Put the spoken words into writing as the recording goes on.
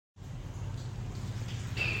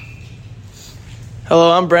Hello,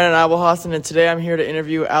 I'm Brandon Abelhausen, and today I'm here to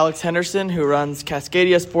interview Alex Henderson, who runs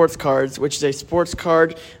Cascadia Sports Cards, which is a sports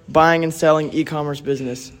card buying and selling e-commerce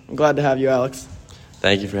business. I'm glad to have you, Alex.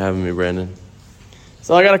 Thank you for having me, Brandon.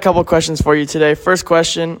 So I got a couple questions for you today. First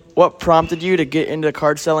question, what prompted you to get into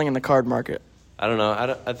card selling in the card market? I don't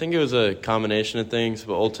know. I think it was a combination of things,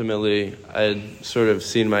 but ultimately I'd sort of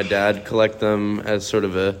seen my dad collect them as sort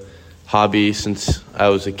of a hobby since I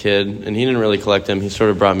was a kid, and he didn't really collect them. He sort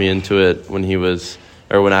of brought me into it when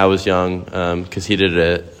I was young, because he did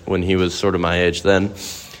it when he was sort of my age then,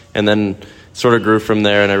 and then sort of grew from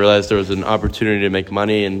there. And I realized there was an opportunity to make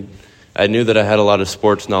money, and I knew that I had a lot of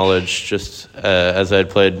sports knowledge just as I had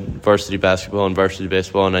played varsity basketball and varsity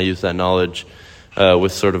baseball, and I used that knowledge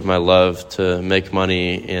with sort of my love to make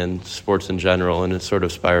money and sports in general, and it sort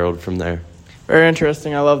of spiraled from there. Very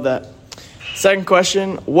interesting. I love that. Second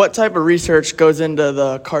question, what type of research goes into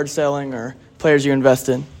the card selling or players you invest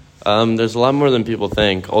in? There's a lot more than people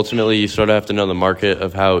think. Ultimately, you sort of have to know the market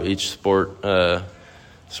of how each sport,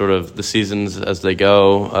 sort of the seasons as they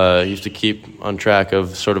go. You have to keep on track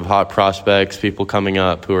of sort of hot prospects, people coming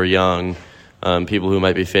up who are young, people who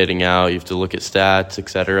might be fading out. You have to look at stats,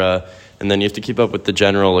 etc. And then you have to keep up with the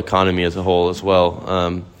general economy as a whole as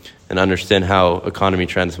well, and understand how economy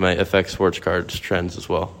trends might affect sports cards trends as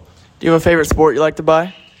well. Do you have a favorite sport you like to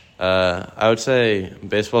buy? I would say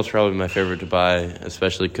baseball is probably my favorite to buy,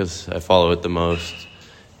 especially because I follow it the most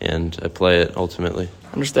and I play it ultimately.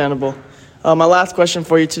 Understandable. My last question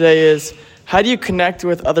for you today is, how do you connect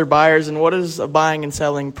with other buyers, and what does a buying and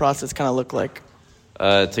selling process kind of look like?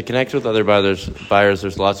 To connect with other buyers,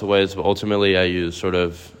 there's lots of ways, but ultimately I use sort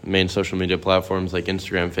of main social media platforms like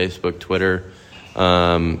Instagram, Facebook, Twitter,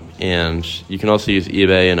 and you can also use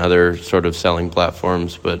eBay and other sort of selling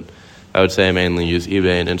platforms, but I would say I mainly use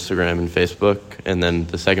eBay and Instagram and Facebook. And then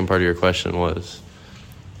the second part of your question was?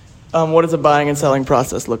 What does a buying and selling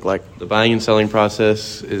process look like? The buying and selling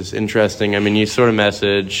process is interesting. I mean, you sort of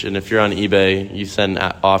message, and if you're on eBay, you send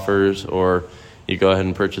offers, or you go ahead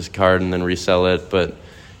and purchase a card and then resell it. But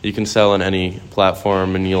you can sell on any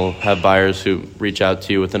platform, and you'll have buyers who reach out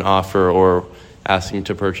to you with an offer or asking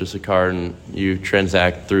to purchase a card, and you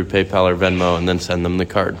transact through PayPal or Venmo and then send them the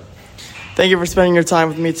card. Thank you for spending your time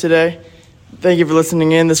with me today. Thank you for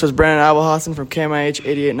listening in. This was Brandon Abelhausen from KMIH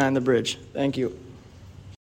 88.9 The Bridge. Thank you.